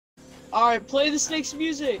Alright, play the snake's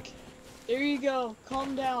music. There you go.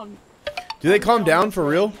 Calm down. Do they calm down for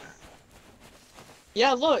real?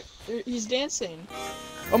 Yeah, look. He's dancing.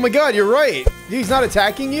 Oh my god, you're right. He's not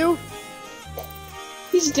attacking you?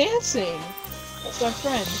 He's dancing. That's my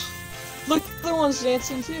friend. Look, the other one's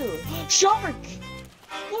dancing too. Shark!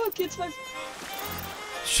 Look, it's my...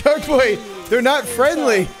 Shark boy, they're not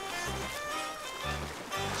friendly.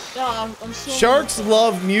 No, I'm so... Sharks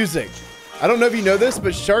love music. I don't know if you know this,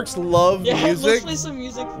 but sharks love music. Let's play some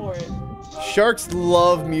music for it. Sharks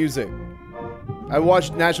love music. I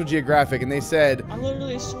watched National Geographic and they said I'm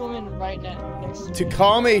literally swimming right next to to me.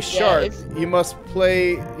 calm a shark, if... you must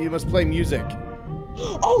play music.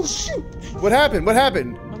 Oh shoot! What happened? What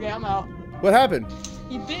happened? Okay, I'm out. What happened?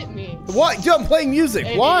 He bit me. Why? Dude, I'm playing music.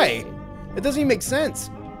 Hey, Why? hey. It doesn't even make sense.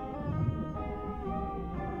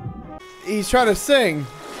 He's trying to sing.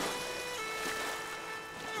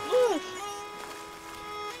 Look.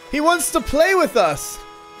 He wants to play with us.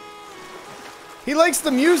 He likes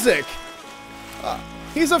the music.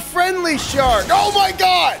 He's a friendly shark. Oh my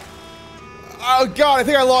god! Oh god, I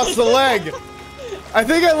think I lost the leg. I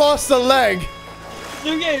think I lost the leg.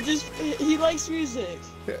 Okay, he likes music.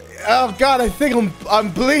 Oh god, I think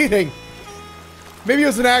I'm bleeding. Maybe it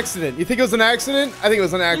was an accident. You think it was an accident? I think it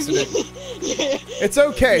was an accident. Yeah. It's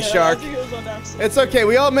okay, Yeah, shark. I think it was on accident. It's okay.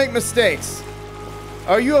 We all make mistakes.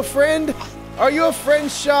 Are you a friend? Are you a friend,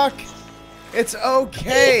 shark? It's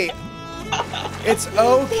okay. It's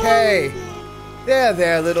okay.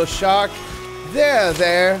 There, little shark.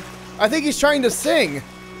 There. I think he's trying to sing.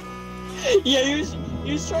 Yeah,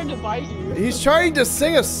 he was trying to bite you. He's trying to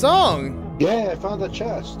sing a song. Yeah, I found the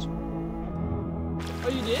chest. Oh,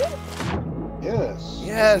 you did? Yes.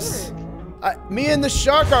 Yes. Me and the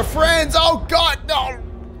shark are friends. Oh God, no.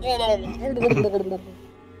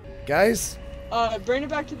 Guys. Bring it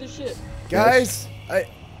back to the ship. Guys,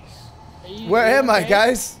 You where am I, okay?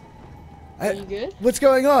 guys? Are you good? What's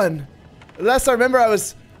going on? Last I remember, I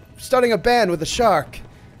was starting a band with a shark,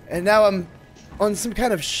 and now I'm on some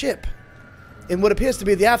kind of ship in what appears to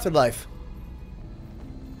be the afterlife.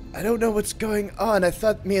 I don't know what's going on. I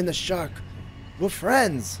thought me and the shark were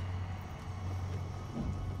friends.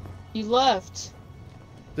 He left.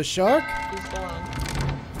 The shark? He's gone.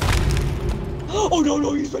 Oh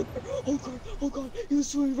no, he's right there. Oh god, he was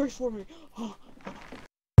swimming right for me. Oh.